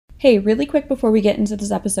Hey, really quick before we get into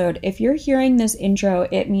this episode, if you're hearing this intro,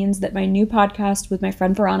 it means that my new podcast with my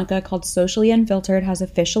friend Veronica called Socially Unfiltered has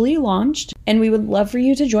officially launched, and we would love for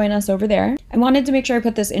you to join us over there. I wanted to make sure I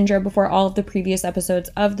put this intro before all of the previous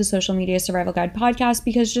episodes of the Social Media Survival Guide podcast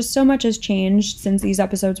because just so much has changed since these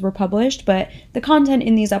episodes were published, but the content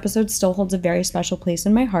in these episodes still holds a very special place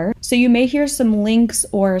in my heart. So you may hear some links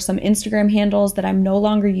or some Instagram handles that I'm no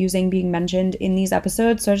longer using being mentioned in these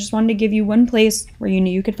episodes, so I just wanted to give you one place where you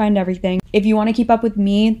knew you could find everything. If you want to keep up with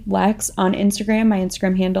me, Lex, on Instagram, my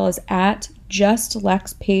Instagram handle is at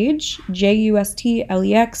justlexpaige,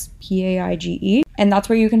 JUSTLEXPAIGE. And that's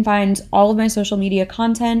where you can find all of my social media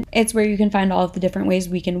content. It's where you can find all of the different ways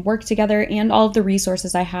we can work together and all of the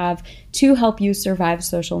resources I have to help you survive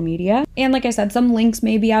social media. And like I said, some links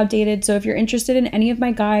may be outdated. So if you're interested in any of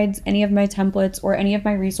my guides, any of my templates, or any of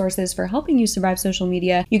my resources for helping you survive social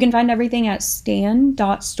media, you can find everything at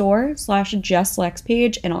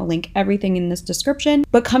stan.store/justlexpaige, and I'll link everything in this description.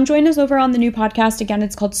 But come join us over on the new podcast. Again,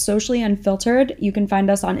 it's called Socially Unfiltered. You can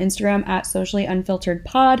find us on Instagram at Socially Unfiltered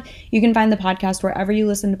Pod. You can find the podcast wherever you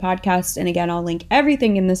listen to podcasts. And again, I'll link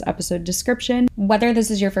everything in this episode description. Whether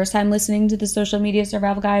this is your first time listening to the Social Media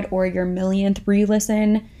Survival Guide or your millionth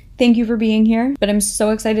re-listen, thank you for being here. But I'm so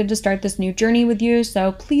excited to start this new journey with you.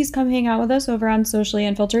 So please come hang out with us over on Socially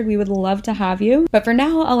Unfiltered. We would love to have you. But for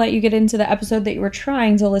now, I'll let you get into the episode that you were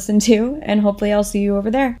trying to listen to, and hopefully I'll see you over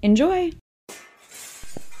there. Enjoy!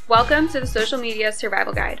 Welcome to the Social Media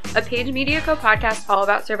Survival Guide, a Paige Media Co podcast all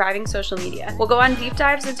about surviving social media. We'll go on deep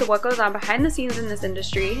dives into what goes on behind the scenes in this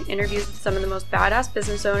industry, interviews with some of the most badass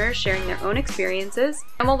business owners sharing their own experiences,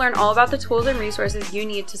 and we'll learn all about the tools and resources you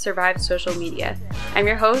need to survive social media. I'm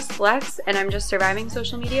your host, Lex, and I'm just surviving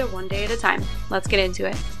social media one day at a time. Let's get into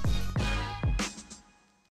it.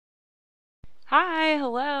 Hi,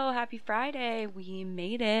 hello, happy Friday. We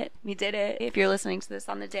made it. We did it. If you're listening to this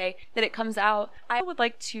on the day that it comes out, I would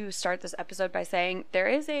like to start this episode by saying there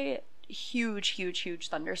is a huge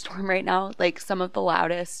thunderstorm right now, like some of the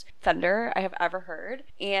loudest thunder I have ever heard.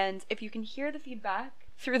 And if you can hear the feedback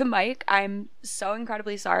through the mic, I'm so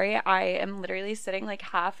incredibly sorry. I am literally sitting like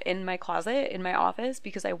half in my closet in my office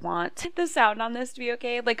because I want the sound on this to be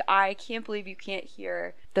okay. Like, I can't believe you can't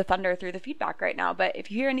hear the thunder through the feedback right now. But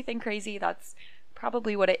if you hear anything crazy, that's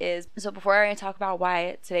probably what it is. So before I talk about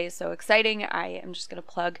why today is so exciting, I am just going to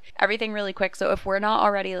plug everything really quick. So if we're not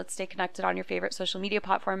already, let's stay connected on your favorite social media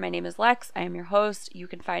platform. My name is Lex. I am your host. You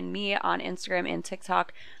can find me on Instagram and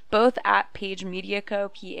TikTok, both at Paige Media Co,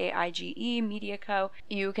 Paige Media Co.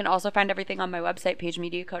 You can also find everything on my website,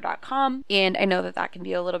 pagemediaco.com. And I know that that can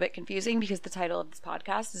be a little bit confusing because the title of this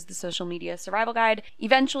podcast is the Social Media Survival Guide.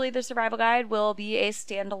 Eventually, the Survival Guide will be a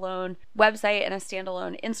standalone website and a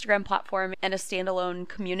standalone Instagram platform and a standalone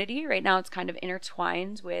community. Right now, it's kind of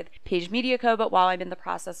intertwined with Paige Media Co, but while I'm in the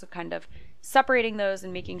process of kind of separating those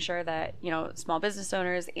and making sure that, you know, small business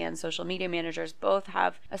owners and social media managers both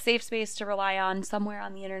have a safe space to rely on somewhere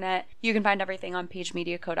on the internet, you can find everything on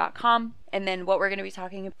pagemediaco.com. And then what we're going to be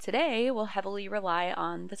talking about today will heavily rely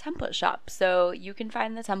on the template shop. So you can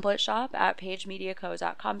find the template shop at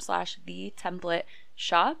pagemediaco.com/the template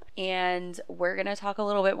shop. And we're going to talk a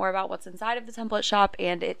little bit more about what's inside of the template shop,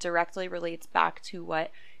 and it directly relates back to what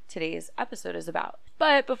today's episode is about.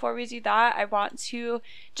 But before we do that, I want to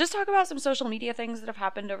just talk about some social media things that have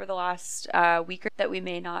happened over the last week that we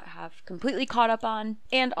may not have completely caught up on,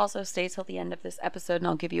 and also stay till the end of this episode and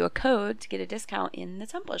I'll give you a code to get a discount in the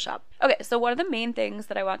template shop. Okay, so one of the main things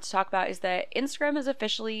that I want to talk about is that Instagram has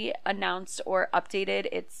officially announced or updated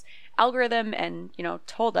its algorithm and, you know,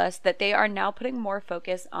 told us that they are now putting more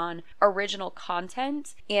focus on original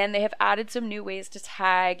content, and they have added some new ways to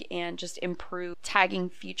tag and just improve tagging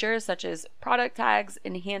features such as product tags,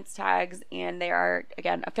 enhanced tags, and they are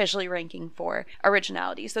again officially ranking for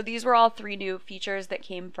originality. So these were all 3 new features that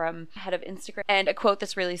came from head of Instagram, and a quote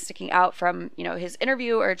that's really sticking out from, you know, his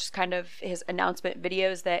interview or just kind of his announcement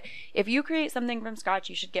videos, that if you create something from scratch,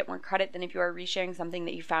 you should get more credit than if you are resharing something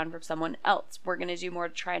that you found from someone else. We're going to do more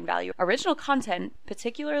to try and value original content,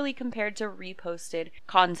 particularly compared to reposted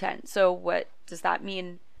content. So what does that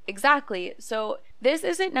mean exactly? So this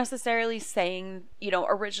isn't necessarily saying, you know,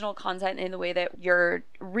 original content in the way that you're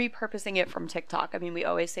repurposing it from TikTok. I mean, we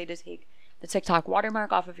always say to take the TikTok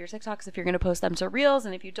watermark off of your TikToks if you're going to post them to Reels,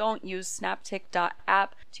 and if you don't, use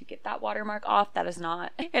snaptik.app to get that watermark off. That is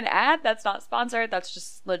not an ad, that's not sponsored, that's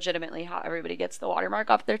just legitimately how everybody gets the watermark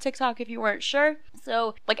off their TikTok if you weren't sure.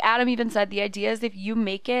 So like Adam even said, the idea is if you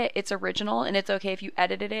make it, it's original, and it's okay if you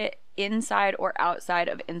edited it inside or outside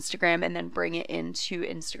of Instagram and then bring it into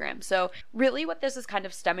Instagram. So really what this is kind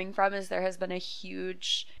of stemming from is there has been a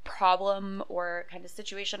huge problem or kind of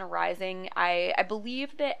situation arising. I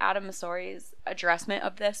believe that Adam Mosseri's addressment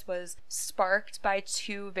of this was sparked by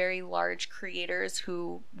two very large creators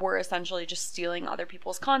who were essentially just stealing other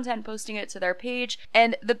people's content, posting it to their page.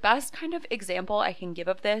 And the best kind of example I can give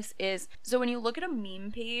of this is, so when you look at a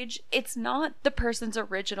meme page, it's not the person's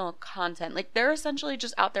original content. Like, they're essentially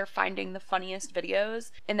just out there finding the funniest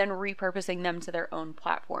videos and then repurposing them to their own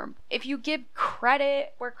platform. If you give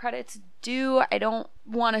credit where credit's due, I don't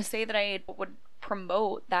want to say that I would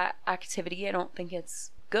promote that activity. I don't think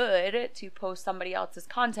it's good to post somebody else's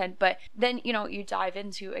content, but then, you know, you dive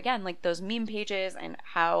into, again, like those meme pages and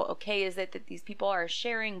how okay is it that these people are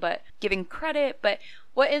sharing but giving credit. But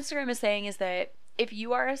what Instagram is saying is that if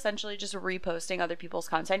you are essentially just reposting other people's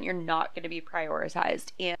content, you're not going to be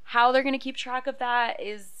prioritized. And how they're going to keep track of that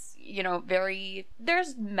is, you know,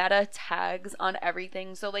 there's meta tags on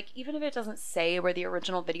everything. So like, even if it doesn't say where the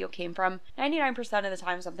original video came from, 99% of the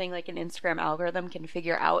time something like an Instagram algorithm can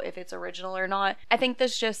figure out if it's original or not. I think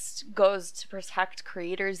this just goes to protect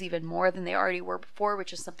creators even more than they already were before,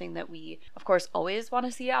 which is something that we, of course, always want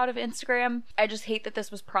to see out of Instagram. I just hate that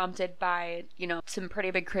this was prompted by, you know, some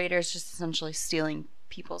pretty big creators just essentially stealing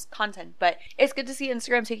people's content. But it's good to see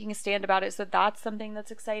Instagram taking a stand about it, so that's something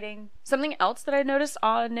that's exciting. Something else that I noticed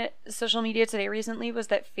on social media today recently was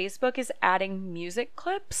that Facebook is adding music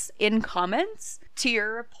clips in comments to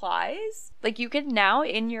your replies. Like, you can now,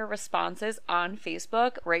 in your responses on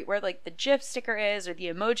Facebook, right where like the GIF sticker is, or the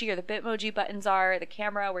emoji or the Bitmoji buttons are, the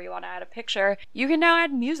camera where you want to add a picture, you can now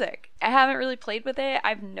add music. I haven't really played with it.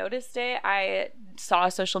 I've noticed it. I saw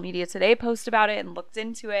social media today post about it and looked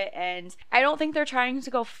into it, and I don't think they're trying to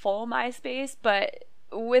go full MySpace, but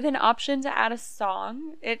with an option to add a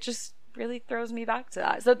song, it just really throws me back to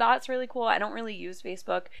that. So that's really cool. I don't really use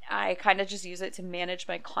Facebook. I kind of just use it to manage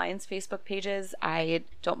my clients' Facebook pages. I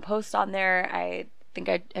don't post on there. I think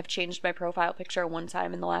I have changed my profile picture one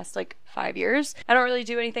time in the last like 5 years. I don't really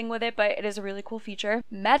do anything with it, but it is a really cool feature.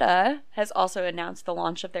 Meta has also announced the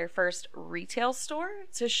launch of their first retail store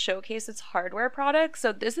to showcase its hardware products.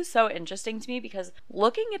 So this is so interesting to me because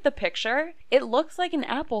looking at the picture, it looks like an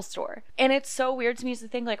Apple store. And it's so weird to me to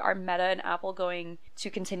think, like, are Meta and Apple going to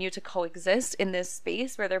continue to coexist in this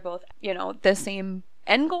space where they're both, you know, the same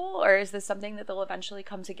end goal, or is this something that they'll eventually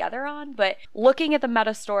come together on? But looking at the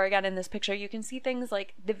Meta store again in this picture, you can see things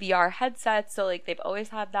like the VR headsets, so like they've always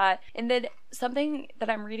had that. And then something that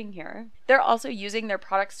I'm reading here, they're also using their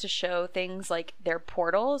products to show things like their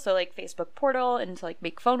portal, so like Facebook portal, and to like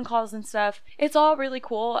make phone calls and stuff. It's all really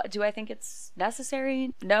cool. Do I think it's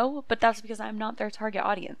necessary? No, but that's because I'm not their target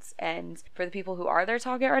audience. And for the people who are their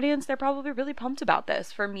target audience, they're probably really pumped about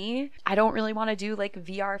this. For me, I don't really want to do like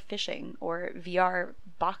VR fishing or VR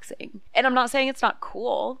boxing. And I'm not saying it's not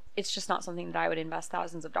cool. It's just not something that I would invest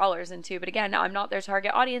thousands of dollars into. But again, I'm not their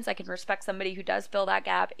target audience. I can respect somebody who does fill that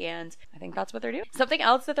gap, and I think that's what they're doing. Something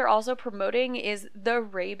else that they're also promoting is the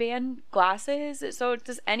Ray-Ban glasses. So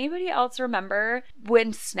does anybody else remember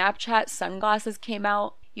when Snapchat sunglasses came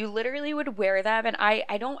out? You literally would wear them, and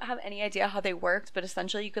I don't have any idea how they worked, but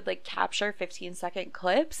essentially you could like capture 15-second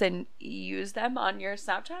clips and use them on your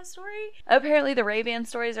Snapchat story. Apparently the Ray-Ban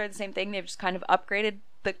stories are the same thing. They've just kind of upgraded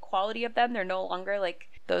the quality of them. They're no longer like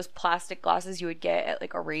those plastic glasses you would get at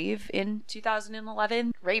like a rave in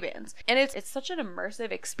 2011. Ray-Bans. And it's such an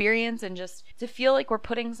immersive experience, and just to feel like we're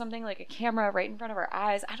putting something like a camera right in front of our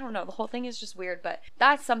eyes. I don't know, the whole thing is just weird, but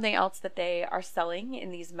that's something else that they are selling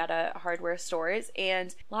in these Meta hardware stores.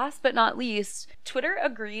 And last but not least, Twitter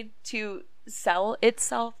agreed to sell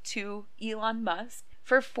itself to Elon Musk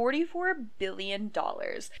for $44 billion.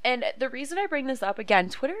 And the reason I bring this up, again,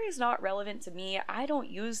 Twitter is not relevant to me. I don't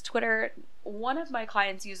use Twitter. One of my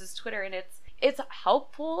clients uses Twitter, and it's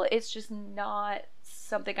helpful. It's just not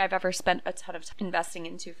something I've ever spent a ton of time investing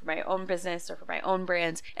into for my own business or for my own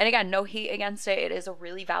brands. And again, no hate against it. It is a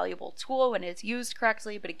really valuable tool when it's used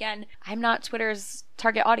correctly. But again, I'm not Twitter's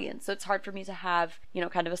target audience, so it's hard for me to have, you know,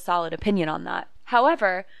 kind of a solid opinion on that.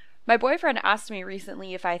 However, my boyfriend asked me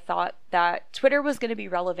recently if I thought that Twitter was going to be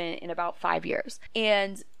relevant in about 5 years.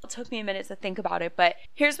 And it took me a minute to think about it. But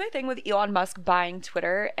here's my thing with Elon Musk buying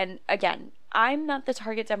Twitter. And again, I'm not the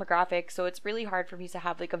target demographic, so it's really hard for me to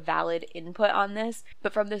have like a valid input on this.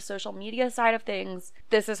 But from the social media side of things,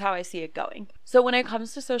 this is how I see it going. So when it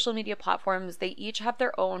comes to social media platforms, they each have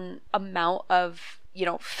their own amount of, you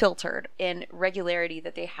know, filtered in regularity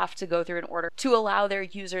that they have to go through in order to allow their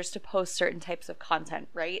users to post certain types of content,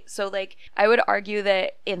 right? So like, I would argue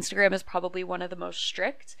that Instagram is probably one of the most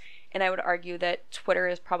strict, and I would argue that Twitter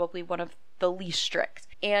is probably one of the least strict.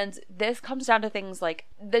 And this comes down to things like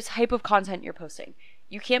the type of content you're posting.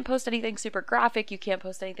 you can't post anything super graphic. You can't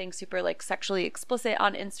post anything super like sexually explicit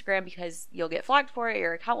on Instagram because you'll get flagged for it.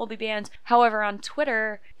 Your account will be banned. However, on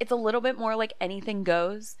Twitter, it's a little bit more like anything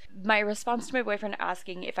goes. My response to my boyfriend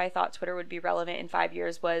asking if I thought Twitter would be relevant in 5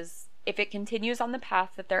 years was, if it continues on the path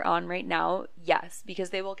that they're on right now, yes, because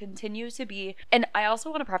they will continue to be. And I also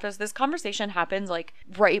want to preface, this conversation happens like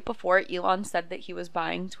right before Elon said that he was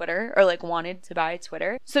buying Twitter, or like wanted to buy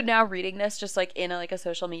Twitter. So now reading this just like in a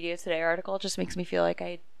Social Media Today article just makes me feel like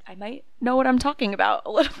I might know what I'm talking about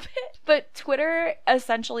a little bit. But Twitter,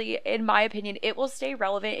 essentially, in my opinion, it will stay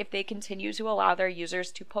relevant if they continue to allow their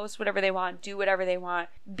users to post whatever they want, do whatever they want,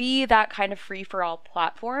 be that kind of free-for-all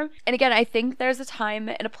platform. And again, I think there's a time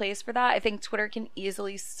and a place for that. I think Twitter can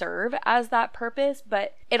easily serve as that purpose,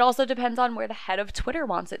 but it also depends on where the head of Twitter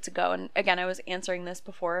wants it to go. And again, I was answering this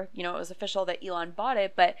before, it was official that Elon bought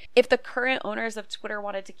it, but if the current owners of Twitter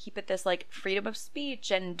wanted to keep it this like freedom of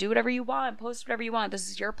speech and do whatever you want, post whatever you want, this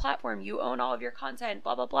is your platform, you own all of your content,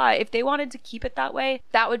 blah blah blah, if they wanted to keep it that way,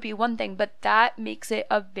 that would be one thing, but that makes it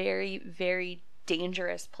a very, very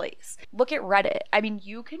dangerous place. Look at Reddit. I mean,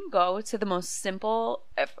 you can go to the most simple,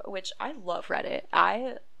 which I love Reddit.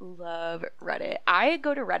 I love Reddit. I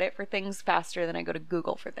go to Reddit for things faster than I go to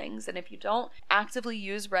Google for things. And if you don't actively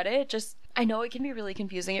use Reddit, I know it can be really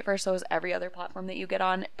confusing at first, so is every other platform that you get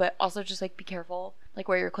on, but also just like be careful. Like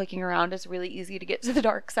where you're clicking around, it's really easy to get to the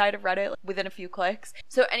dark side of Reddit within a few clicks.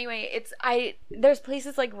 So anyway, there's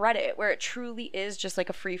places like Reddit where it truly is just like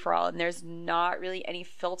a free for all and there's not really any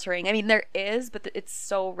filtering. I mean, there is, but it's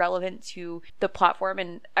so relevant to the platform.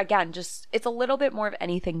 And again, it's a little bit more of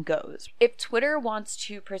anything goes. If Twitter wants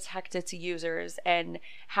to protect its users and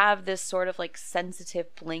have this sort of like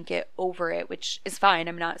sensitive blanket over it, which is fine.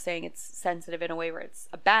 I'm not saying it's sensitive in a way where it's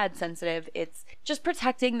a bad sensitive. It's just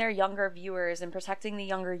protecting their younger viewers and protecting the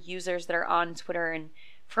younger users that are on Twitter. And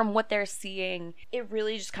from what they're seeing, it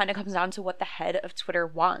really just kind of comes down to what the head of Twitter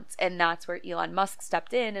wants. And that's where Elon Musk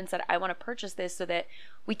stepped in and said, I want to purchase this so that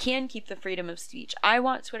we can keep the freedom of speech. I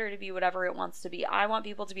want Twitter to be whatever it wants to be. I want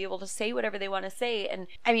people to be able to say whatever they want to say. And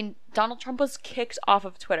I mean, Donald Trump was kicked off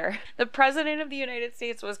of Twitter. The president of the United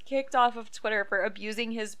States was kicked off of Twitter for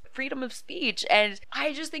abusing his freedom of speech. And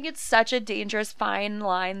I just think it's such a dangerous fine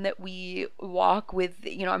line that we walk with,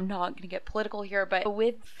 I'm not going to get political here, but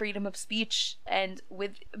with freedom of speech and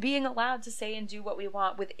with being allowed to say and do what we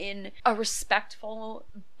want within a respectful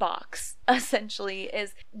box, essentially,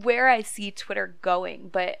 is where I see Twitter going.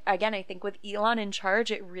 But again, I think with Elon in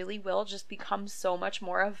charge, it really will just become so much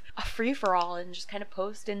more of a free-for-all and just kind of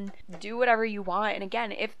post and do whatever you want. And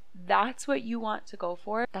again, if that's what you want to go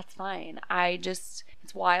for, that's fine. It's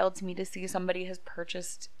wild to me to see somebody has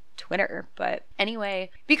purchased Twitter. But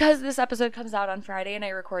anyway, because this episode comes out on Friday and I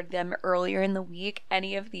recorded them earlier in the week,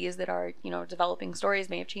 any of these that are, developing stories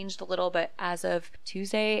may have changed a little, but as of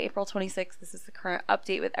Tuesday, April 26th, this is the current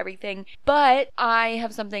update with everything. But I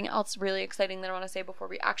have something else really exciting that I want to say before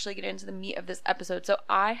we actually get into the meat of this episode. So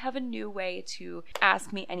I have a new way to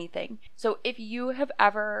ask me anything. So if you have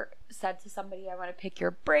ever said to somebody, I want to pick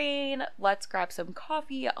your brain, let's grab some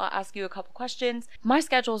coffee, I'll ask you a couple questions. My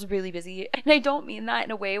schedule is really busy, and I don't mean that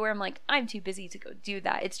in a way where I'm like, I'm too busy to go do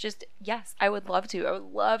that. It's just, yes, I would love to. I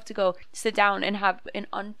would love to go sit down and have an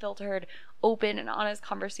unfiltered, open and honest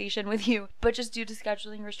conversation with you, but just due to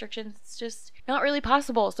scheduling restrictions, it's just not really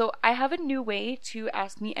possible. So I have a new way to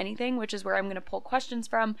ask me anything, which is where I'm going to pull questions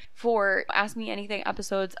from for Ask Me Anything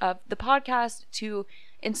episodes of the podcast to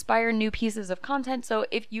inspire new pieces of content. So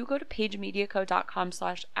if you go to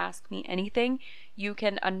pagemediaco.com/askmeanything, you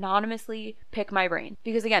can anonymously pick my brain.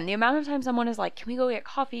 Because again, the amount of time someone is like, can we go get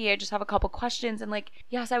coffee? I just have a couple questions. And like,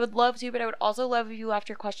 yes, I would love to, but I would also love if you left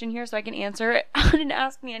your question here so I can answer it on an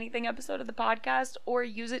Ask Me Anything episode of the podcast or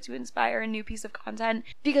use it to inspire a new piece of content.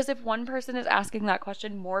 Because if one person is asking that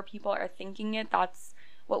question, more people are thinking it. That's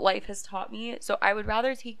what life has taught me. So I would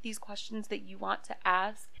rather take these questions that you want to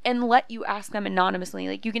ask and let you ask them anonymously.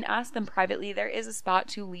 Like, you can ask them privately. There is a spot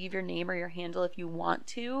to leave your name or your handle if you want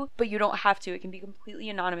to, but you don't have to. It can be completely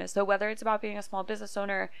anonymous. So whether it's about being a small business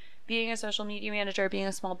owner, being a social media manager, being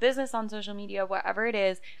a small business on social media, whatever it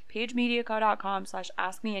is,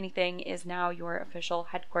 pagemediaco.com/askmeanything is now your official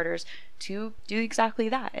headquarters to do exactly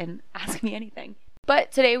that and ask me anything.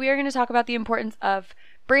 But today we are going to talk about the importance of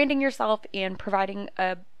branding yourself and providing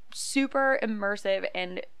a super immersive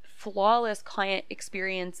and flawless client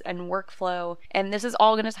experience and workflow. And this is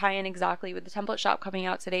all going to tie in exactly with the template shop coming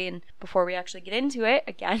out today. And before we actually get into it,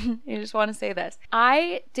 again, I just want to say this.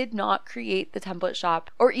 I did not create the template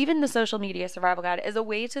shop or even the social media survival guide as a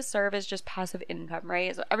way to serve as just passive income,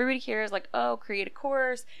 right? So everybody here is like, oh, create a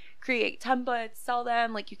course, create templates, sell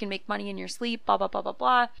them, like you can make money in your sleep, blah, blah, blah, blah,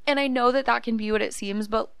 blah. And I know that that can be what it seems,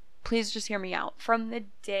 but please just hear me out. From the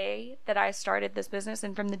day that I started this business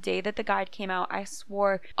and from the day that the guide came out, I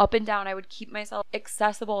swore up and down I would keep myself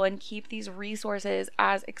accessible and keep these resources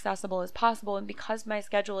as accessible as possible. And because my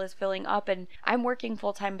schedule is filling up and I'm working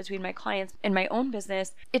full time between my clients and my own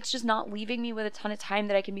business, it's just not leaving me with a ton of time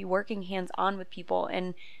that I can be working hands-on with people.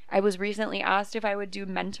 And I was recently asked if I would do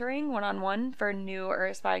mentoring one-on-one for new or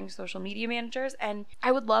aspiring social media managers, and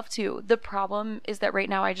I would love to. The problem is that right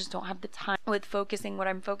now I just don't have the time with focusing what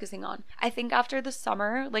I'm focusing on. I think after the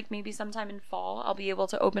summer, like maybe sometime in fall, I'll be able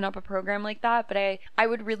to open up a program like that, but I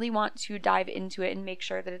would really want to dive into it and make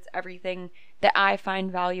sure that it's everything that I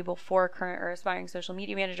find valuable for current or aspiring social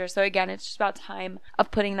media managers. So again, it's just about time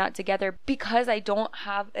of putting that together because I don't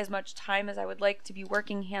have as much time as I would like to be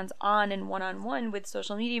working hands-on and one-on-one with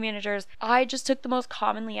social media managers. I just took the most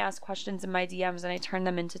commonly asked questions in my DMs and I turned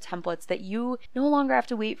them into templates that you no longer have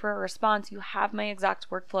to wait for a response. You have my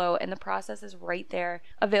exact workflow and the process is right there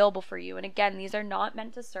available for you. And again, these are not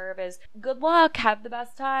meant to serve as good luck, have the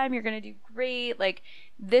best time, you're going to do great. Like,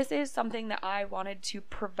 this is something that I wanted to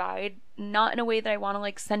provide, not in a way that I want to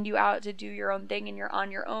like send you out to do your own thing and you're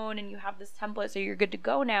on your own and you have this template so you're good to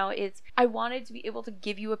go now. It's I wanted to be able to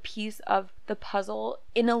give you a piece of the puzzle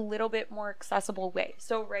in a little bit more accessible way.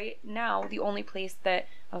 So right now, the only place that,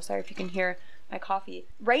 oh, sorry if you can hear my coffee.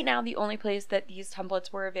 Right now, the only place that these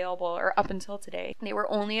templates were available, or up until today, they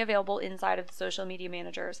were only available inside of the Social Media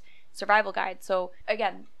Manager's survival guide. So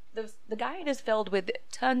again, the guide is filled with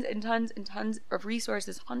tons and tons and tons of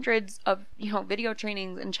resources, hundreds of, video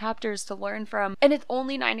trainings and chapters to learn from. And it's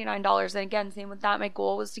only $99. And again, same with that. My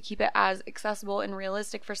goal was to keep it as accessible and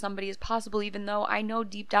realistic for somebody as possible, even though I know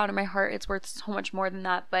deep down in my heart it's worth so much more than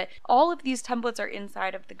that. But all of these templates are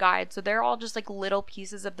inside of the guide. So they're all just like little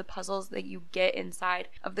pieces of the puzzles that you get inside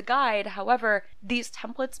of the guide. However, these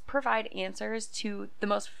templates provide answers to the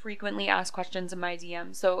most frequently asked questions in my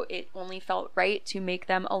DM. So it only felt right to make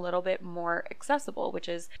them a little bit more accessible, which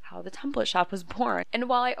is how the template shop was born. And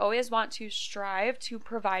while I always want to strive to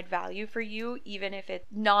provide value for you, even if it's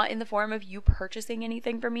not in the form of you purchasing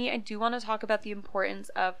anything from me, I do want to talk about the importance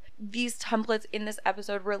of these templates in this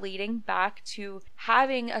episode relating back to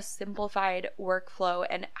having a simplified workflow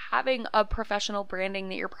and having a professional branding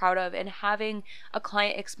that you're proud of and having a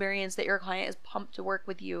client experience that your client is pumped to work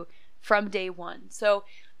with you from day one. So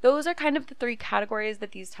those are kind of the three categories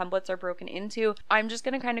that these templates are broken into. I'm just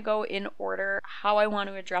going to kind of go in order how I want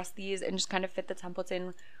to address these and just kind of fit the templates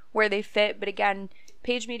in where they fit. But again,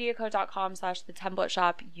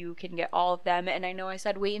 pagemediaco.com/the-template-shop, you can get all of them. And I know I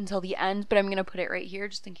said wait until the end, but I'm going to put it right here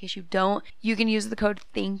just in case you don't. You can use the code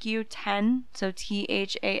THANKYOU10, so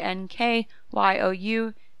THANKYOU,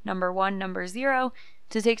 number 1, number 0,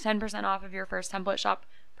 to take 10% off of your first template shop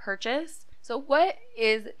purchase. So what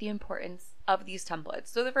is the importance of these templates?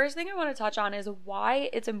 So the first thing I want to touch on is why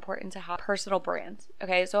it's important to have a personal brand.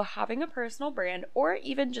 Okay, so having a personal brand or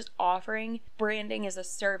even just offering branding as a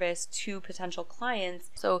service to potential clients.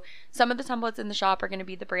 So some of the templates in the shop are going to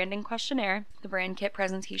be the branding questionnaire, the brand kit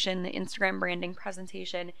presentation, the Instagram branding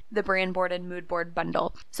presentation, the brand board and mood board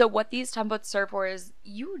bundle. So what these templates serve for is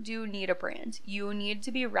you do need a brand. You need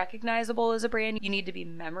to be recognizable as a brand. You need to be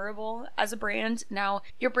memorable as a brand. Now,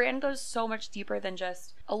 your brand goes so much deeper than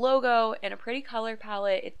just a logo and a pretty color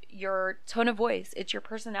palette. It's your tone of voice, it's your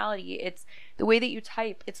personality, it's the way that you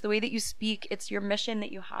type, it's the way that you speak, it's your mission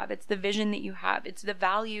that you have, it's the vision that you have, it's the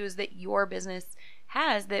values that your business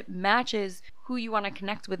has that matches who you want to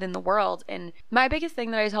connect with in the world. And my biggest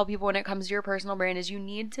thing that I tell people when it comes to your personal brand is you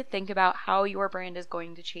need to think about how your brand is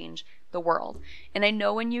going to change the world. And I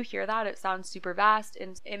know when you hear that, it sounds super vast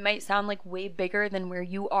and it might sound like way bigger than where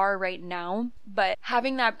you are right now, but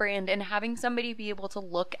having that brand and having somebody be able to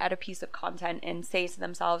look at a piece of content and say to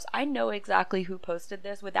themselves, I know exactly who posted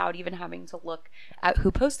this without even having to look at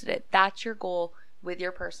who posted it. That's your goal with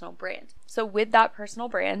your personal brand. So with that personal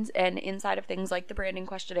brand and inside of things like the branding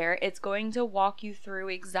questionnaire, it's going to walk you through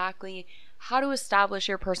exactly how to establish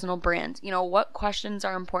your personal brand. What questions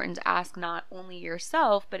are important to ask not only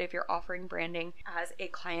yourself, but if you're offering branding as a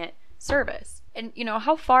client service. and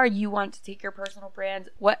how far you want to take your personal brand,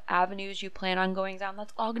 what avenues you plan on going down.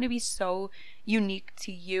 That's all going to be so unique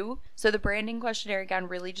to you. So the branding questionnaire, again,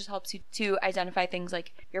 really just helps you to identify things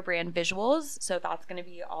like your brand visuals. So that's going to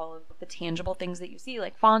be all of the tangible things that you see,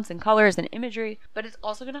 like fonts and colors and imagery, but it's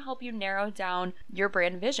also going to help you narrow down your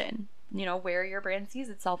brand vision, where your brand sees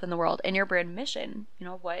itself in the world, and your brand mission.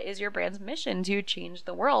 What is your brand's mission to change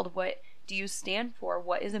the world? What do you stand for?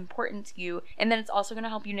 What is important to you? And then it's also going to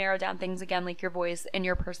help you narrow down things, again, like your voice and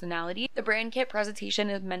your personality. The brand kit presentation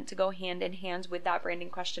is meant to go hand in hand with that branding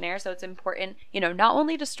questionnaire. So it's important, not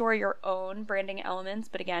only to store your own branding elements,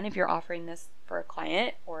 but again, if you're offering this for a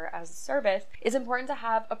client or as a service, it's important to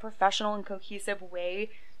have a professional and cohesive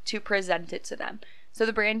way to present it to them. So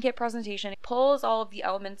the brand kit presentation pulls all of the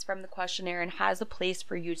elements from the questionnaire and has a place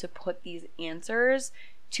for you to put these answers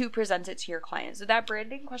to present it to your client. So that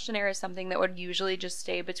branding questionnaire is something that would usually just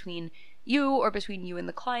stay between you or between you and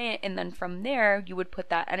the client. And then from there, you would put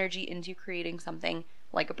that energy into creating something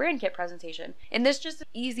like a brand kit presentation. And this just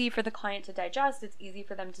easy for the client to digest. It's easy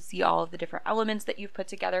for them to see all of the different elements that you've put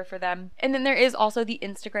together for them. And then there is also the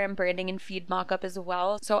Instagram branding and feed mockup as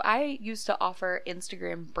well. So I used to offer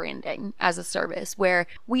Instagram branding as a service where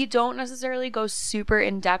we don't necessarily go super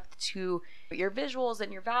in depth to your visuals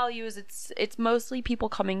and your values. It's mostly people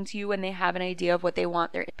coming to you when they have an idea of what they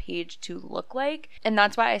want their page to look like. And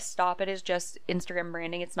that's why I stop it as just Instagram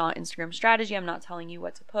branding. It's not Instagram strategy. I'm not telling you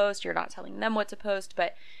what to post. You're not telling them what to post.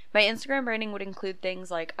 But my Instagram branding would include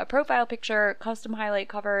things like a profile picture, custom highlight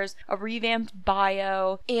covers, a revamped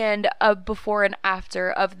bio, and a before and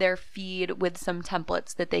after of their feed with some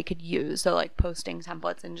templates that they could use. So like posting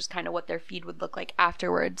templates and just kind of what their feed would look like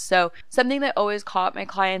afterwards. So something that always caught my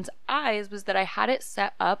clients' eyes was that I had it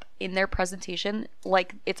set up in their presentation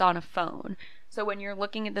like it's on a phone. So when you're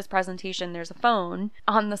looking at this presentation, there's a phone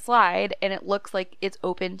on the slide and it looks like it's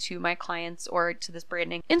open to my clients or to this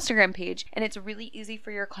branding Instagram page. And it's really easy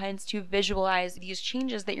for your clients to visualize these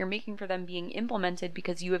changes that you're making for them being implemented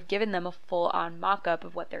because you have given them a full-on mock-up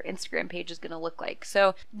of what their Instagram page is going to look like.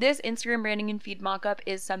 So this Instagram branding and feed mock-up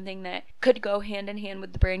is something that could go hand in hand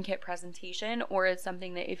with the brand kit presentation, or it's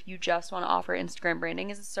something that if you just want to offer Instagram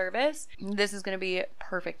branding as a service, this is going to be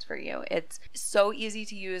perfect for you. It's so easy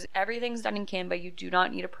to use. Everything's done in Canva. You do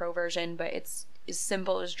not need a pro version, but it's as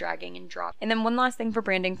simple as dragging and drop. And then one last thing for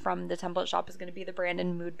branding from the template shop is going to be the brand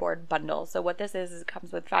and mood board bundle. So what this is it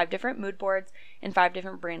comes with 5 different mood boards and 5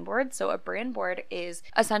 different brand boards. So a brand board is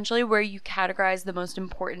essentially where you categorize the most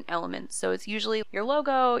important elements. So it's usually your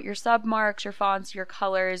logo, your sub marks, your fonts, your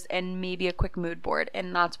colors, and maybe a quick mood board.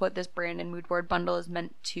 And that's what this brand and mood board bundle is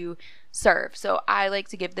meant to serve. So I like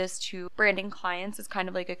to give this to branding clients as kind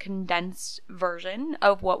of like a condensed version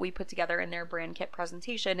of what we put together in their brand kit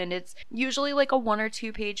presentation. And it's usually like a 1 or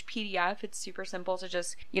 2 page PDF. It's super simple to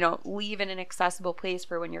just, leave in an accessible place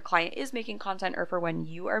for when your client is making content or for when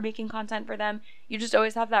you are making content for them. You just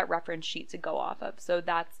always have that reference sheet to go off of. So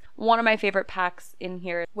that's one of my favorite packs in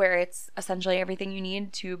here, where it's essentially everything you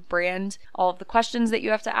need to brand, all of the questions that you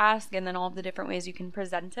have to ask, and then all of the different ways you can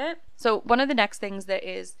present it. So one of the next things that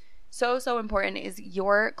is so important is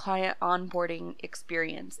your client onboarding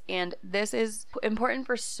experience. And this is important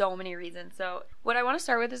for so many reasons. So what I want to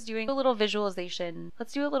start with is doing a little visualization.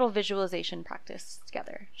 Let's do a little visualization practice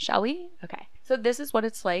together, shall we? Okay. So this is what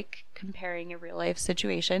it's like comparing a real life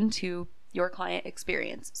situation to your client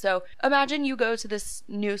experience. So imagine you go to this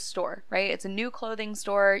new store, right? It's a new clothing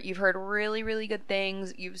store. You've heard really, really good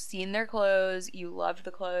things. You've seen their clothes. You loved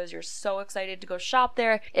the clothes. You're so excited to go shop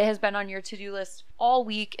there. It has been on your to-do list all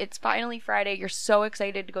week. It's finally Friday. You're so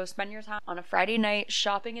excited to go spend your time on a Friday night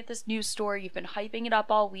shopping at this new store. You've been hyping it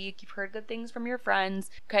up all week. You've heard good things from your friends.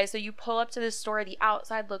 Okay, so you pull up to this store. The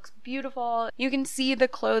outside looks beautiful. You can see the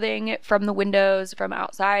clothing from the windows from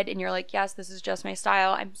outside, and you're like, yes, this is just my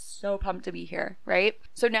style. I'm so pumped to be here, right?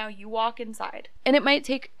 So now you walk inside, and it might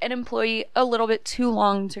take an employee a little bit too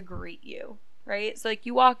long to greet you, right? So like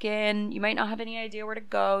you walk in, you might not have any idea where to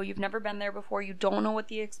go. You've never been there before. You don't know what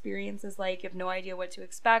the experience is like. You have no idea what to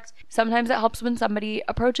expect. Sometimes it helps when somebody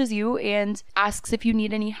approaches you and asks if you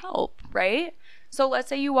need any help, right? So let's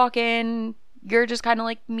say you walk in, you're just kind of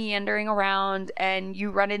like meandering around and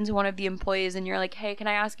you run into one of the employees and you're like, hey, can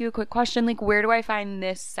I ask you a quick question? Like, where do I find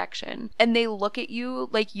this section? And they look at you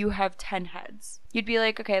like you have 10 heads. You'd be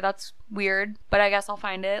like, okay, that's weird, but I guess I'll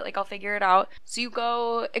find it. Like, I'll figure it out. So you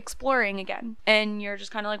go exploring again and you're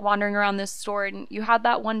just kind of like wandering around this store, and you had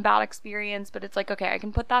that one bad experience, but it's like, okay, I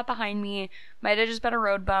can put that behind me. Might have just been a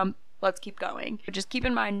road bump. let's keep going. But just keep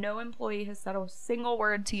in mind, no employee has said a single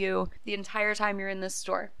word to you the entire time you're in this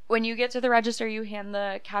store. When you get to the register, you hand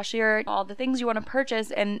the cashier all the things you want to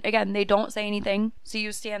purchase, and again, they don't say anything. So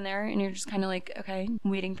you stand there and you're just kind of like, okay,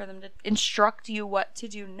 waiting for them to instruct you what to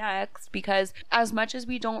do next, because as much as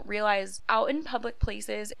we don't realize, out in public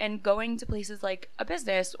places and going to places like a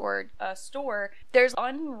business or a store, there's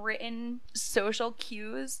unwritten social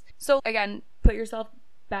cues. So again, put yourself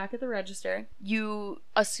back at the register. You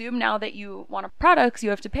assume now that you want products,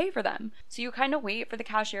 you have to pay for them. So you kind of wait for the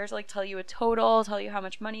cashier to like tell you a total, tell you how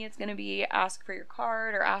much money it's going to be, ask for your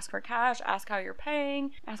card or ask for cash, ask how you're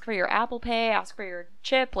paying, ask for your Apple Pay, ask for your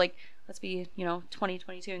chip. Like, let's be,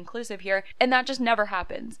 2022 inclusive here. And that just never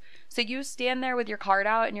happens. So you stand there with your card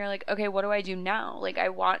out and you're like, okay, what do I do now? Like, I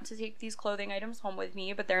want to take these clothing items home with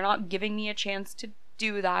me, but they're not giving me a chance to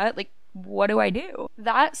do that. Like, what do I do?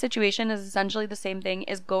 That situation is essentially the same thing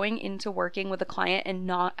as going into working with a client and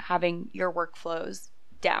not having your workflows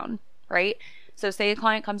down, right? So say a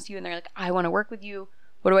client comes to you and they're like, I want to work with you.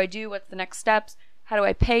 What do I do? What's the next steps? How do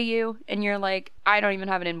I pay you? And you're like, I don't even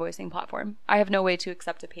have an invoicing platform. I have no way to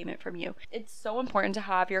accept a payment from you. It's so important to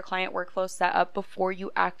have your client workflow set up before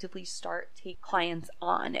you actively start take clients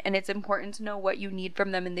on. And it's important to know what you need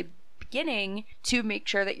from them in the beginning to make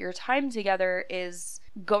sure that your time together is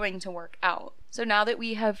going to work out. So now that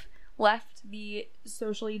we have left the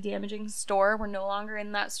socially damaging store, we're no longer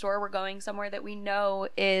in that store, we're going somewhere that we know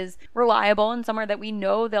is reliable and somewhere that we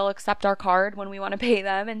know they'll accept our card when we want to pay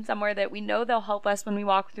them, and somewhere that we know they'll help us when we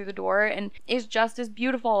walk through the door and is just as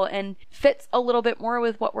beautiful and fits a little bit more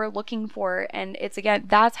with what we're looking for. And it's, again,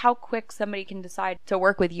 that's how quick somebody can decide to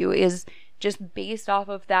work with you, is just based off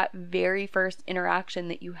of that very first interaction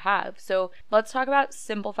that you have. So let's talk about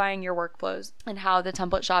simplifying your workflows and how the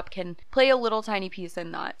template shop can play a little tiny piece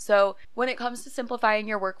in that. So when it comes to simplifying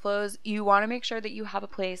your workflows, you want to make sure that you have a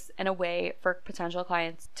place and a way for potential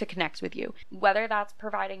clients to connect with you, whether that's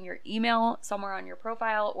providing your email somewhere on your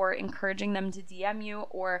profile or encouraging them to DM you,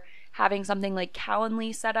 or having something like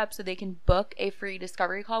Calendly set up so they can book a free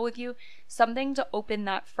discovery call with you, something to open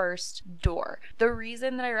that first door. The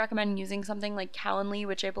reason that I recommend using something like Calendly,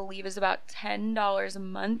 which I believe is about $10 a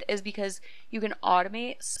month, is because you can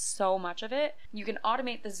automate so much of it. You can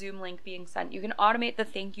automate the Zoom link being sent. You can automate the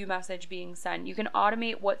thank you message being sent. You can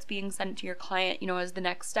automate what's being sent to your client, as the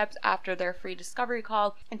next steps after their free discovery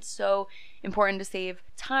call. It's so important to save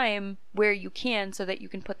time where you can, so that you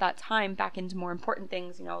can put that time back into more important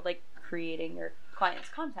things, like creating your client's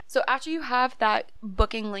content. So after you have that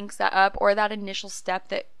booking link set up, or that initial step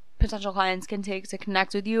that potential clients can take to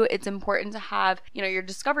connect with you, it's important to have, your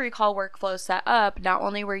discovery call workflow set up, not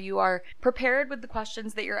only where you are prepared with the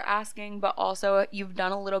questions that you're asking, but also you've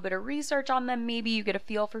done a little bit of research on them. Maybe you get a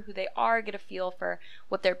feel for who they are, get a feel for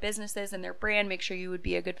what their business is and their brand, make sure you would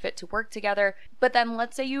be a good fit to work together. But then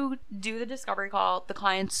let's say you do the discovery call, the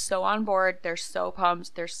client's so on board, they're so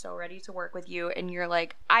pumped, they're so ready to work with you, and you're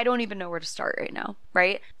like, I don't even know where to start right now,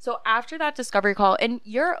 right? So after that discovery call, and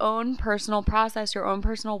your own personal process, your own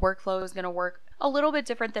personal workflow is going to work a little bit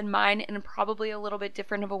different than mine, and probably a little bit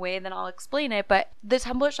different of a way than I'll explain it, but the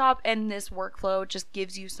template shop and this workflow just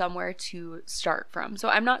gives you somewhere to start from. So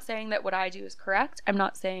I'm not saying that what I do is correct. I'm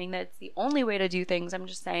not saying that it's the only way to do things. I'm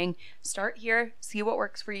just saying start here, see what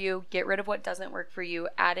works for you, get rid of what doesn't work for you,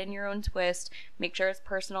 add in your own twist, make sure it's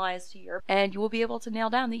personalized to your, and you will be able to nail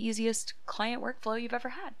down the easiest client workflow you've ever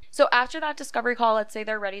had. So after that discovery call, let's say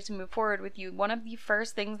they're ready to move forward with you. One of the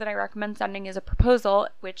first things that I recommend sending is a proposal,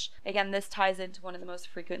 which again, this ties into one of the most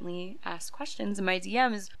frequently asked questions in my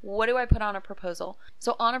DMs. What do I put on a proposal?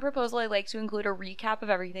 So on a proposal, I like to include a recap of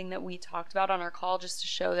everything that we talked about on our call, just to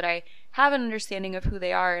show that I have an understanding of who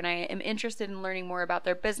they are and I am interested in learning more about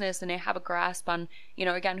their business, and I have a grasp on,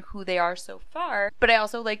 again, who they are so far. But I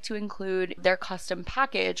also like to include their custom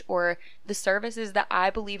package, or the services that I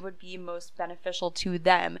believe would be most beneficial to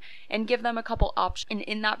them, and give them a couple options. And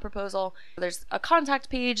in that proposal, there's a contact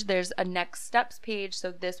page, there's a next steps page.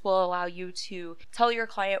 So this will allow you to tell your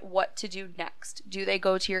client what to do next. Do they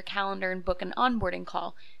go to your calendar and book an onboarding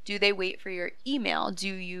call? Do they wait for your email? Do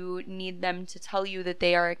you need them to tell you that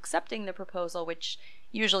they are accepting the proposal, which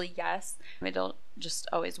usually yes. It'll just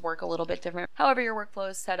always work a little bit different however your workflow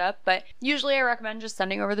is set up, but usually I recommend just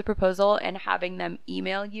sending over the proposal and having them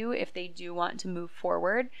email you if they do want to move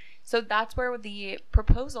forward. So that's where the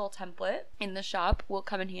proposal template in the shop will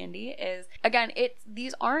come in handy. Is, again,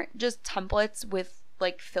 these aren't just templates with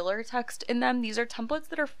like filler text in them. These are templates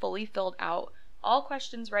that are fully filled out, all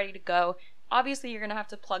questions ready to go. Obviously, you're going to have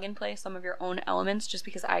to plug and play some of your own elements, just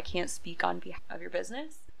because I can't speak on behalf of your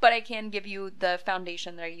business. but I can give you the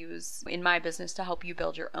foundation that I use in my business to help you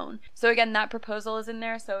build your own. So again, that proposal is in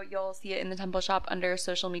there. So you'll see it in the Template Shop under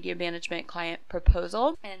social media management client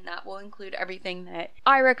proposal. And that will include everything that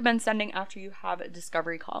I recommend sending after you have a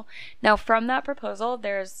discovery call. Now, from that proposal,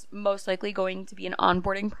 there's most likely going to be an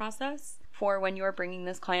onboarding process for when you're bringing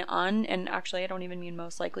this client on. And actually, I don't even mean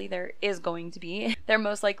most likely, there is going to be. There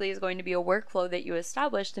most likely is going to be a workflow that you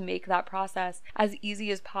establish to make that process as easy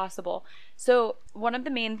as possible. So one of the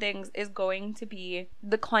main things is going to be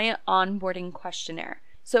the client onboarding questionnaire.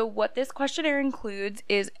 So what this questionnaire includes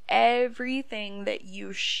is everything that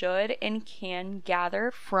you should and can gather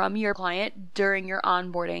from your client during your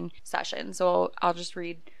onboarding session. So I'll just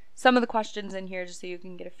read some of the questions in here just so you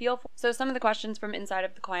can get a feel for. So some of the questions from inside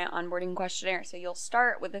of the client onboarding questionnaire. So you'll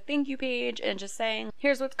start with a thank you page and just saying,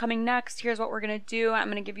 here's what's coming next. Here's what we're going to do.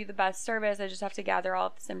 I'm going to give you the best service. I just have to gather all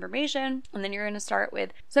of this information. And then you're going to start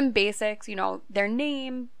with some basics, their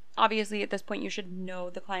name. Obviously, at this point, you should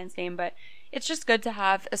know the client's name, but it's just good to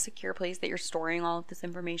have a secure place that you're storing all of this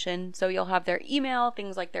information. So you'll have their email,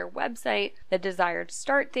 things like their website, the desired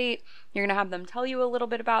start date. You're going to have them tell you a little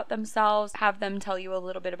bit about themselves, have them tell you a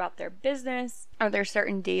little bit about their business. Are there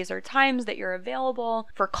certain days or times that you're available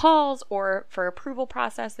for calls or for approval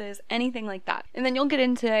processes, anything like that. And then you'll get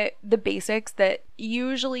into the basics that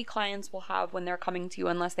usually clients will have when they're coming to you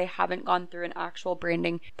unless they haven't gone through an actual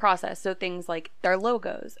branding process. So things like their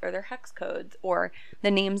logos or their hex codes or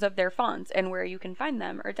the names of their fonts and where you can find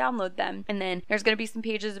them or download them. And then there's going to be some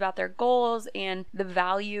pages about their goals and the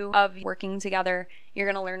value of working together. You're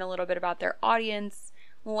going to learn a little bit about their audience,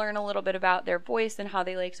 learn a little bit about their voice and how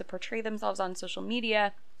they like to portray themselves on social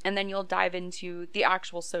media. And then you'll dive into the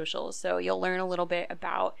actual socials. So you'll learn a little bit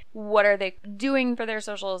about what are they doing for their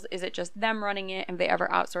socials? Is it just them running it? Have they ever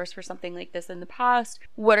outsourced for something like this in the past?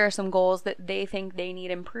 What are some goals that they think they need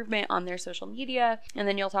improvement on their social media? And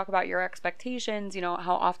then you'll talk about your expectations.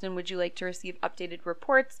 How often would you like to receive updated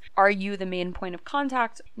reports? Are you the main point of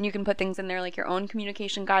contact? And you can put things in there like your own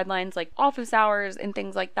communication guidelines, like office hours and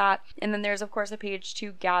things like that. And then there's, of course, a page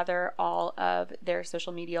to gather all of their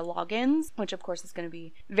social media logins, which, of course, is going to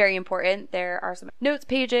be very important. There are some notes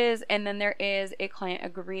pages, and then there is a client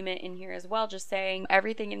agreement in here as well, just saying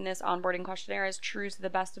everything in this onboarding questionnaire is true to the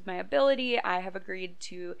best of my ability. I have agreed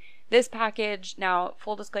to this package. Now,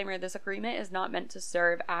 full disclaimer, this agreement is not meant to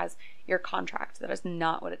serve as your contract. That is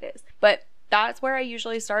not what it is. But that's where I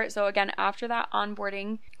usually start. So again, after that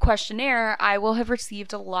onboarding questionnaire, I will have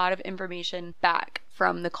received a lot of information back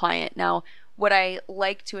from the client. Now, what I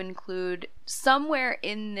like to include somewhere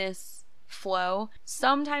in this flow,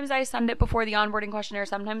 sometimes I send it before the onboarding questionnaire,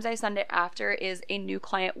 sometimes I send it after, is a new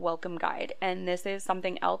client welcome guide. And this is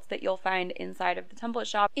something else that you'll find inside of the Template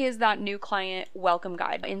Shop, is that new client welcome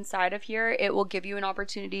guide. Inside of here, it will give you an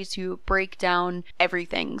opportunity to break down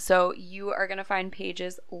everything. So you are going to find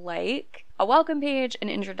pages like a welcome page, an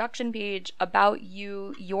introduction page about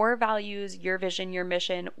you, your values, your vision, your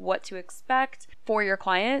mission, what to expect for your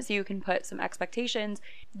client. So you can put some expectations.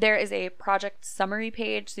 There is a project summary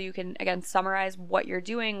page, so you can, again, summarize what you're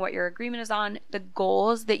doing, what your agreement is on, the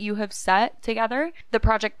goals that you have set together, the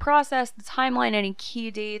project process, the timeline, any key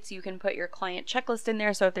dates. You can put your client checklist in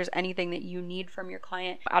there. So if there's anything that you need from your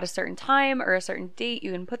client at a certain time or a certain date,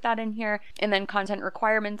 you can put that in here. And then content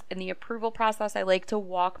requirements and the approval process. I like to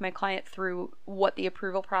walk my client through what the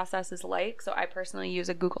approval process is like. So I personally use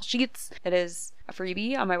a Google Sheets. It is a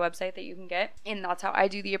freebie on my website that you can get, and that's how I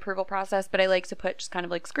do the approval process. But I like to put just kind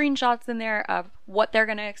of like screenshots in there of what they're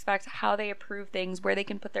going to expect, how they approve things, where they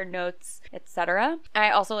can put their notes, etc. I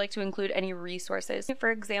also like to include any resources.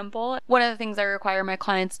 For example, one of the things I require my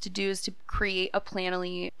clients to do is to create a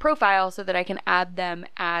Planoly profile so that I can add them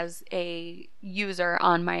as a user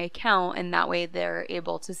on my account, and that way they're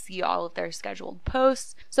able to see all of their scheduled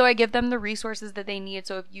posts. So I give them the resources that they need.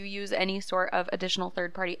 So if you use any sort of additional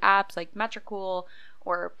third-party apps like Metricool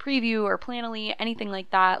or Preview or Planoly, anything like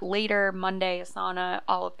that, Later, Monday, Asana,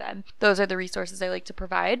 all of them. Those are the resources I like to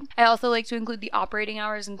provide. I also like to include the operating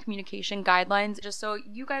hours and communication guidelines, just so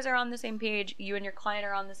you guys are on the same page, you and your client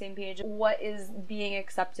are on the same page, what is being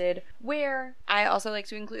accepted where. I also like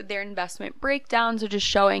to include their investment breakdown, so just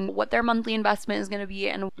showing what their monthly investment is going to be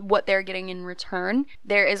and what they're getting in return.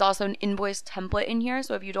 There is also an invoice template in here,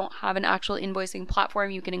 so if you don't have an actual invoicing platform,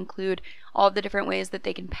 you can include all of the different ways that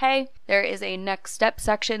they can pay. There is a next step step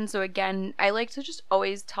section. So again, I like to just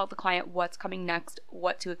always tell the client what's coming next,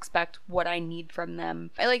 what to expect, what I need from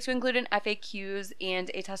them. I like to include an FAQs and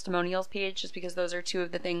a testimonials page just because those are two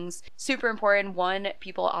of the things super important. One,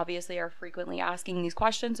 people obviously are frequently asking these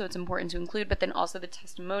questions, so it's important to include, but then also the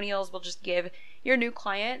testimonials will just give your new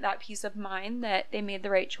client that peace of mind that they made the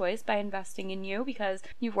right choice by investing in you because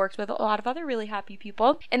you've worked with a lot of other really happy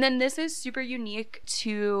people. And then this is super unique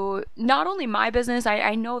to not only my business,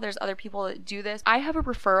 I know there's other people that do this. I have a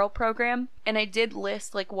referral program, and I did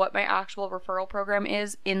list like what my actual referral program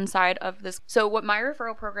is inside of this. So what my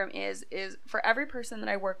referral program is for every person that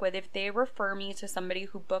I work with, if they refer me to somebody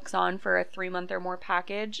who books on for a 3-month or more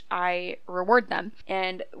package, I reward them.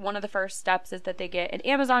 And one of the first steps is that they get an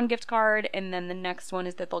Amazon gift card, and then the next one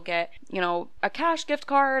is that they'll get, a cash gift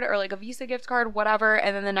card or like a Visa gift card, whatever.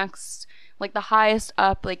 And then the next, like the highest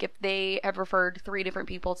up, like if they have referred 3 different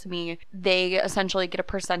people to me, they essentially get a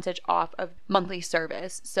percentage off of monthly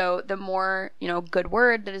service. So the more, good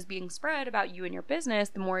word that is being spread about you and your business,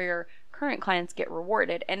 the more your current clients get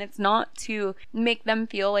rewarded. And it's not to make them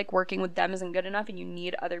feel like working with them isn't good enough and you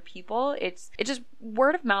need other people. It's just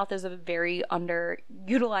word of mouth is a very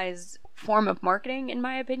underutilized form of marketing, in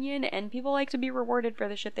my opinion, and people like to be rewarded for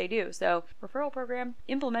the shit they do. So referral program,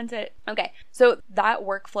 implement it. Okay, so that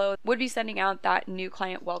workflow would be sending out that new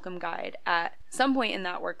client welcome guide at some point in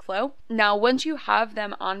that workflow. Now, once you have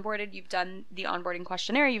them onboarded, you've done the onboarding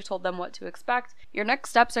questionnaire, you've told them what to expect, your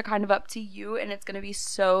next steps are kind of up to you, and it's going to be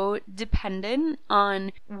so dependent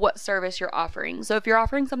on what service you're offering. So if you're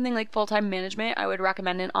offering something like full-time management, I would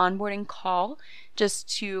recommend an onboarding call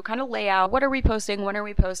just to kind of lay out, what are we posting? When are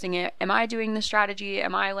we posting it? Am I doing the strategy?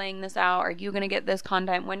 Am I laying this out? Are you going to get this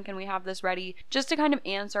content? When can we have this ready? Just to kind of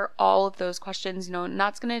answer all of those questions, and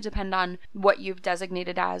that's going to depend on what you've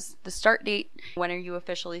designated as the start date. When are you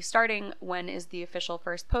officially starting? When is the official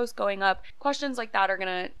first post going up? Questions like that are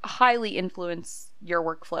going to highly influence your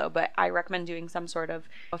workflow, but I recommend doing some sort of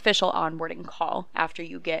official onboarding call after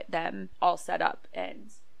you get them all set up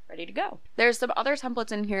and ready to go. There's some other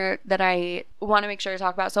templates in here that I want to make sure to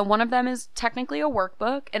talk about. So one of them is technically a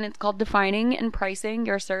workbook, and it's called Defining and Pricing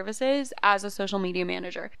Your Services as a Social Media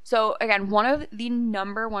Manager. So again, one of the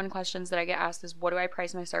number one questions that I get asked is, what do I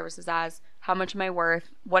price my services as? How much am I worth?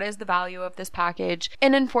 What is the value of this package?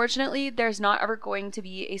 And unfortunately, there's not ever going to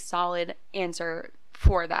be a solid answer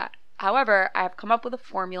for that. However, I have come up with a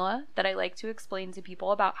formula that I like to explain to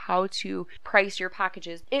people about how to price your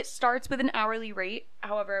packages. It starts with an hourly rate.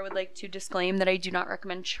 However, I would like to disclaim that I do not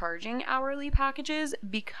recommend charging hourly packages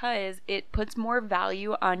because it puts more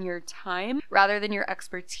value on your time rather than your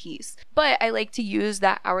expertise. But I like to use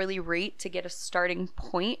that hourly rate to get a starting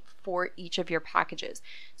point for each of your packages.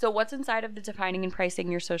 So what's inside of the Defining and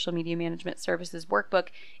Pricing Your Social Media Management Services workbook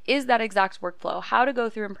is that exact workflow, how to go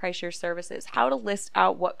through and price your services, how to list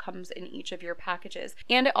out what comes in each of your packages.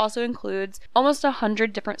 And it also includes almost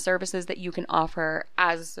 100 different services that you can offer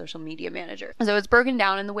as a social media manager. So it's broken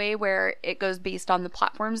down in the way where it goes based on the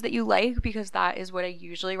platforms that you like, because that is what I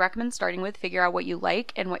usually recommend starting with. Figure out what you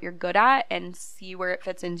like and what you're good at and see where it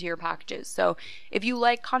fits into your packages. So if you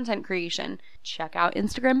like content creation, check out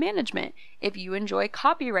Instagram management. If you enjoy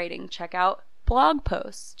copywriting, check out blog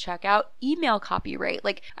posts, check out email copyright.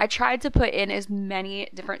 Like, I tried to put in as many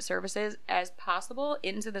different services as possible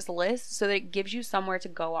into this list so that it gives you somewhere to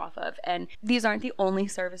go off of. And these aren't the only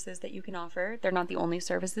services that you can offer. They're not the only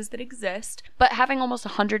services that exist, but having almost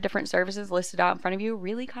 100 different services listed out in front of you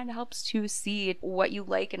really kind of helps to see what you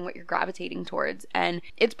like and what you're gravitating towards. And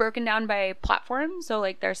it's broken down by platform. So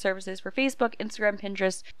like, there are services for Facebook, Instagram,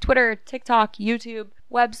 Pinterest, Twitter, TikTok, YouTube,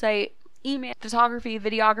 website, email, photography,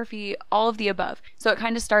 videography, all of the above. So it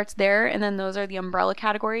kind of starts there, and then those are the umbrella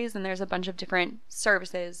categories, and there's a bunch of different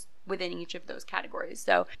services within each of those categories.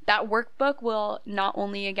 So that workbook will not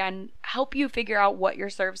only, again, help you figure out what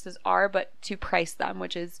your services are, but to price them,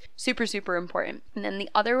 which is super, super important. And then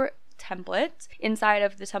the other template inside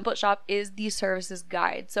of the template shop is the services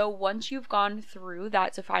guide. So once you've gone through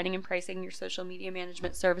that Defining and Pricing Your Social Media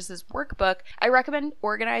Management Services workbook, I recommend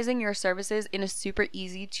organizing your services in a super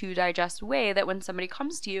easy to digest way that when somebody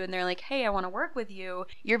comes to you and they're like, hey, I want to work with you,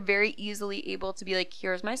 you're very easily able to be like,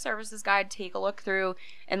 here's my services guide, take a look through,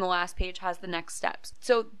 and the last page has the next steps.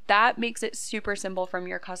 So that makes it super simple from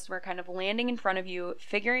your customer kind of landing in front of you,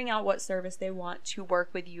 figuring out what service they want to work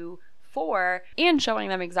with you for, and showing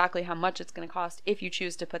them exactly how much it's going to cost if you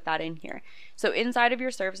choose to put that in here. So inside of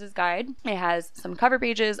your services guide, it has some cover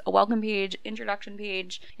pages, a welcome page, introduction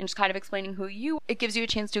page, and just kind of explaining who you. It gives you a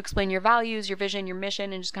chance to explain your values, your vision, your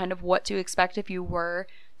mission, and just kind of what to expect if you were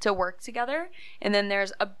to work together. And then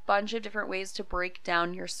there's a bunch of different ways to break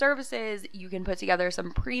down your services. You can put together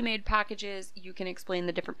some pre-made packages. You can explain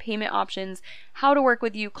the different payment options, how to work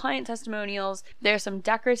with you, client testimonials. There's some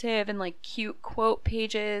decorative and like cute quote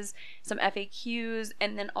pages, some FAQs,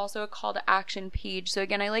 and then also a call to action page. So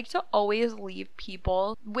again, I like to always leave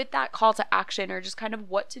people with that call to action, or just kind of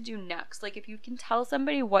what to do next. Like if you can tell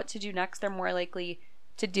somebody what to do next, they're more likely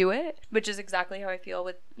to do it, which is exactly how I feel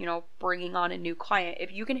with, bringing on a new client.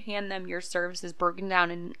 If you can hand them your services broken down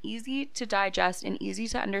in an easy to digest and easy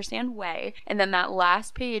to understand way, and then that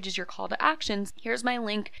last page is your call to actions, here's my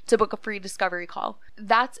link to book a free discovery call.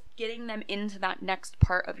 That's getting them into that next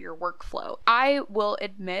part of your workflow. I will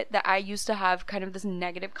admit that I used to have kind of this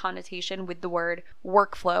negative connotation with the word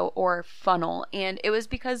workflow or funnel, and it was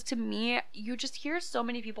because to me, you just hear so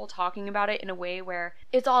many people talking about it in a way where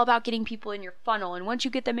it's all about getting people in your funnel, and once you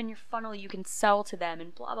get them in your funnel, you can sell to them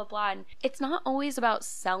and blah blah blah. And it's not always about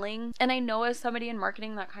selling, and I know as somebody in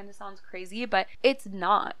marketing that kind of sounds crazy, but it's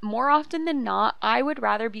not. More often than not, I would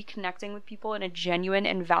rather be connecting with people in a genuine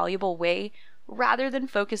and valuable way rather than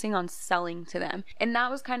focusing on selling to them. And that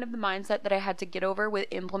was kind of the mindset that I had to get over with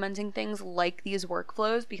implementing things like these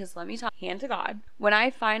workflows, because let me tell you, hand to God, when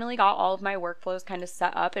I finally got all of my workflows kind of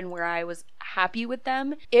set up and where I was happy with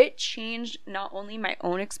them, it changed not only my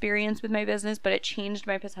own experience with my business, but it changed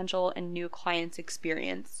my potential and new clients'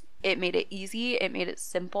 experience. It made it easy, it made it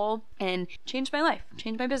simple, and changed my life,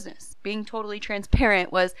 changed my business. Being totally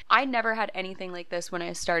transparent was, I never had anything like this when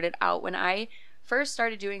I started out. When I first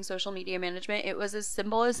started doing social media management, it was as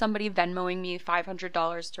simple as somebody Venmoing me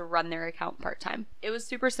 $500 to run their account part-time. It was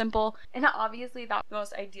super simple, and obviously that's the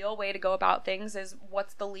most ideal way to go about things, is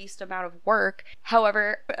what's the least amount of work.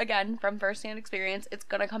 However, again, from firsthand experience, it's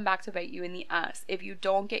gonna come back to bite you in the ass. If you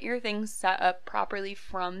don't get your things set up properly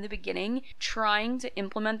from the beginning, trying to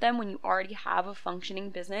implement them when you already have a functioning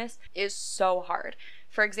business is so hard.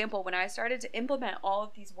 For example, when I started to implement all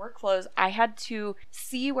of these workflows, I had to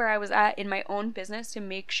see where I was at in my own business to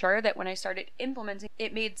make sure that when I started implementing,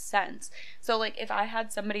 it made sense. So like if I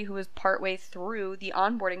had somebody who was partway through the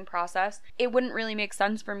onboarding process, it wouldn't really make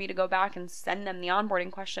sense for me to go back and send them the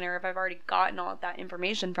onboarding questionnaire if I've already gotten all of that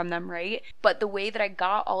information from them, right? But the way that I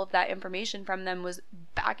got all of that information from them was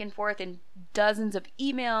back and forth in dozens of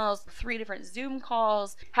emails, 3 different Zoom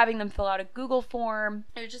calls, having them fill out a Google form.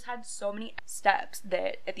 It just had so many steps that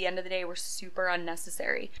at the end of the day were super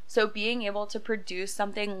unnecessary. So being able to produce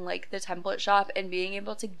something like the template shop and being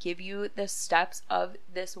able to give you the steps of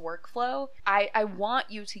this workflow, I want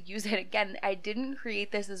you to use it. Again, I didn't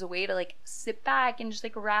create this as a way to like sit back and just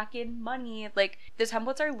like rack in money. Like the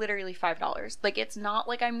templates are literally $5. Like it's not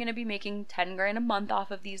like I'm gonna be making 10 grand a month off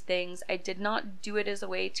of these things. I did not do it as a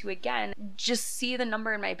way to, again, just see the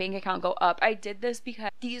number in my bank account go up. I did this because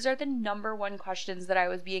these are the number one questions that I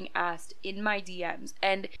was being asked in my DMs.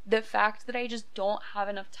 And the fact that I just don't have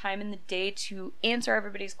enough time in the day to answer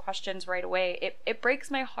everybody's questions right away, it breaks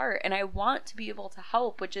my heart. And I want to be able to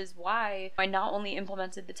help, which is why I not only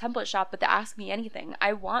implemented the template shop, but the Ask Me Anything.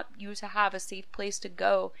 I want you to have a safe place to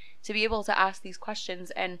go to be able to ask these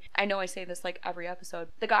questions. And I know I say this like every episode.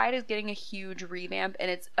 The guide is getting a huge revamp, and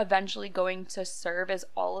it's eventually going to serve as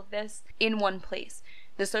all of this in one place.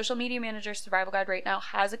 The Social Media Manager Survival Guide right now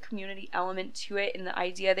has a community element to it, in the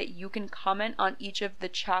idea that you can comment on each of the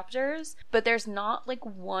chapters, but there's not like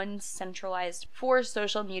one centralized for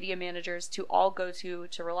social media managers to all go to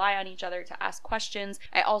rely on each other, to ask questions.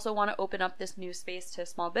 I also want to open up this new space to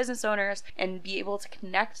small business owners and be able to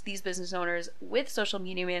connect these business owners with social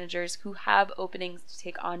media managers who have openings to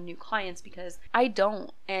take on new clients, because I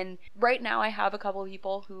don't. And right now I have a couple of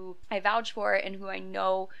people who I vouch for and who I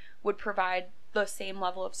know would provide the same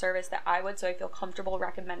level of service that I would, so I feel comfortable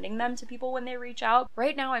recommending them to people when they reach out.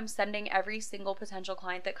 Right now I'm sending every single potential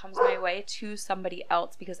client that comes my way to somebody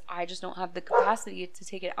else, because I just don't have the capacity to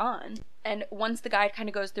take it on. And once the guide kind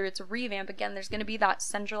of goes through its revamp, again, there's going to be that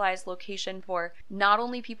centralized location for not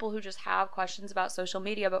only people who just have questions about social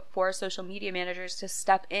media, but for social media managers to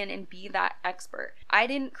step in and be that expert. I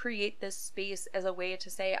didn't create this space as a way to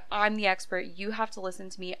say, I'm the expert, you have to listen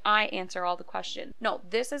to me, I answer all the questions. No,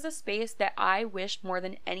 this is a space that I wish more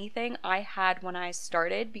than anything I had when I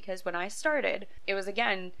started, because when I started, it was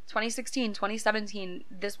again 2016, 2017.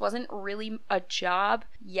 This wasn't really a job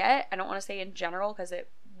yet. I don't want to say in general, because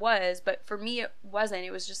it was, but for me it wasn't.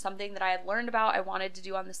 It was just something that I had learned about, I wanted to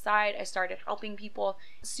do on the side. I started helping people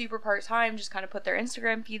super part-time, just kind of put their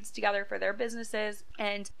Instagram feeds together for their businesses.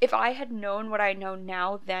 And if I had known what I know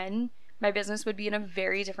now then, my business would be in a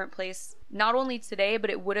very different place not only today, but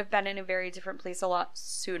it would have been in a very different place a lot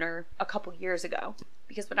sooner a couple years ago.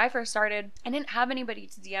 Because when I first started, I didn't have anybody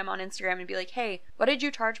to DM on Instagram and be like, hey, what did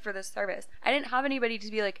you charge for this service? I didn't have anybody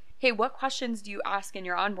to be like, hey, what questions do you ask in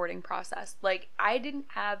your onboarding process? Like, I didn't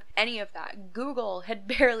have any of that. Google had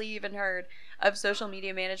barely even heard of social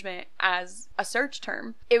media management as a search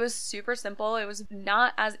term. It was super simple. It was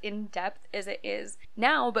not as in-depth as it is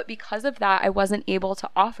now, but because of that, I wasn't able to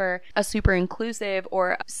offer a super inclusive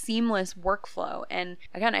or seamless workflow. And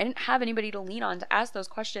again, I didn't have anybody to lean on to ask those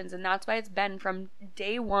questions. And that's why it's been from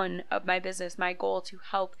day one of my business, my goal to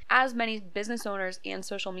help as many business owners and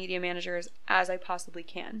social media managers as I possibly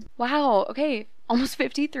can. Wow. Okay. Almost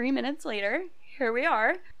 53 minutes later. Here we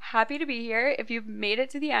are. Happy to be here. If you've made it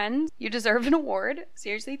to the end, you deserve an award.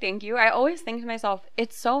 Seriously, thank you. I always think to myself,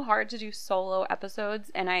 it's so hard to do solo episodes,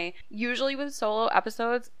 and I usually with solo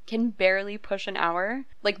episodes can barely push an hour.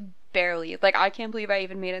 Like, barely. Like, I can't believe I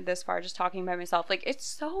even made it this far just talking by myself. Like, it's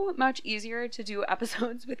so much easier to do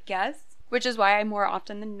episodes with guests, which is why I more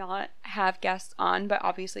often than not have guests on. But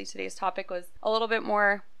obviously today's topic was a little bit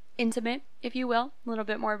more intimate, if you will, a little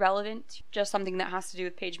bit more relevant, just something that has to do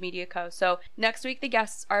with Page Media Co. So next week the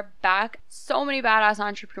guests are back. So many badass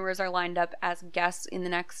entrepreneurs are lined up as guests in the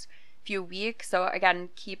next few weeks. So again,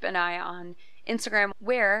 keep an eye on Instagram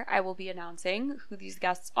where I will be announcing who these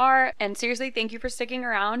guests are. And seriously, thank you for sticking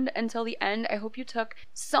around until the end. I hope you took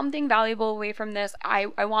something valuable away from this. I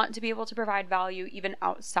want to be able to provide value even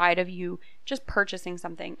outside of you just purchasing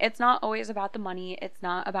something. It's not always about the money. It's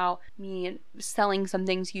not about me selling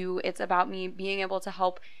something to you. It's about me being able to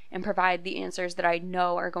help and provide the answers that I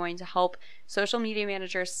know are going to help social media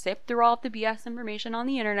managers sift through all of the BS information on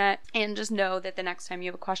the internet and just know that the next time you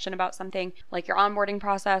have a question about something like your onboarding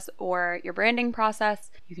process or your branding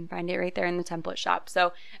process, you can find it right there in the template shop.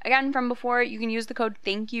 So again, from before, you can use the code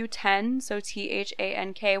THANKYOU10, so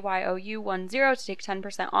THANKYOU10 to take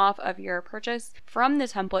 10% off of your purchase from the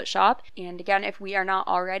template shop. And again, if we are not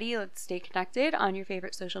already, let's stay connected on your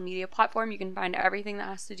favorite social media platform. You can find everything that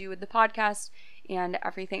has to do with the podcast and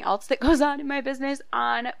everything else that goes on in my business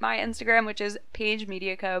on my Instagram, which is Page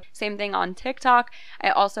Media Co. Same thing on TikTok. I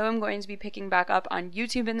also am going to be picking back up on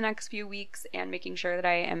YouTube in the next few weeks and making sure that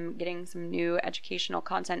I am getting some new educational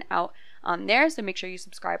content out on there. So make sure you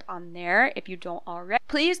subscribe on there if you don't already.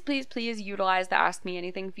 Please, please, please utilize the Ask Me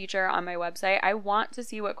Anything feature on my website. I want to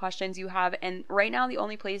see what questions you have. And right now, the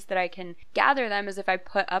only place that I can gather them is if I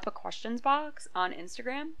put up a questions box on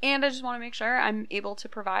Instagram. And I just want to make sure I'm able to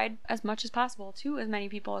provide as much as possible to as many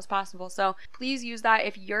people as possible. So please use that.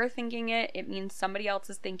 If you're thinking it, it means somebody else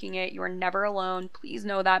is thinking it. You are never alone. Please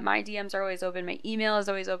know that my DMs are always open. My email is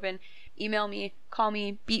always open. Email me, call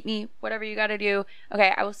me, beat me, whatever you got to do.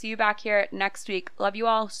 Okay, I will see you back here next week. Love you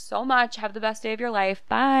all so much. Have the best day of your life.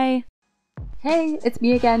 Bye. Hey, it's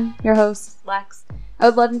me again, your host, Lex. I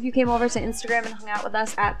would love if you came over to Instagram and hung out with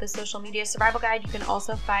us at the Social Media Survival Guide. You can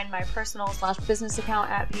also find my personal/business account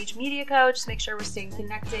at Page Media Co. Just make sure we're staying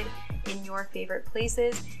connected in your favorite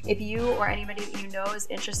places. If you or anybody that you know is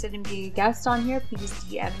interested in being a guest on here, please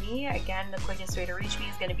DM me. Again, the quickest way to reach me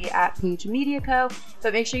is going to be at Page Media Co.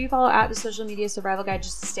 But make sure you follow at the Social Media Survival Guide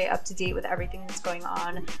just to stay up to date with everything that's going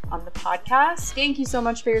on the podcast. Thank you so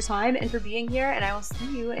much for your time and for being here, and I will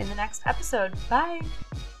see you in the next episode. Bye.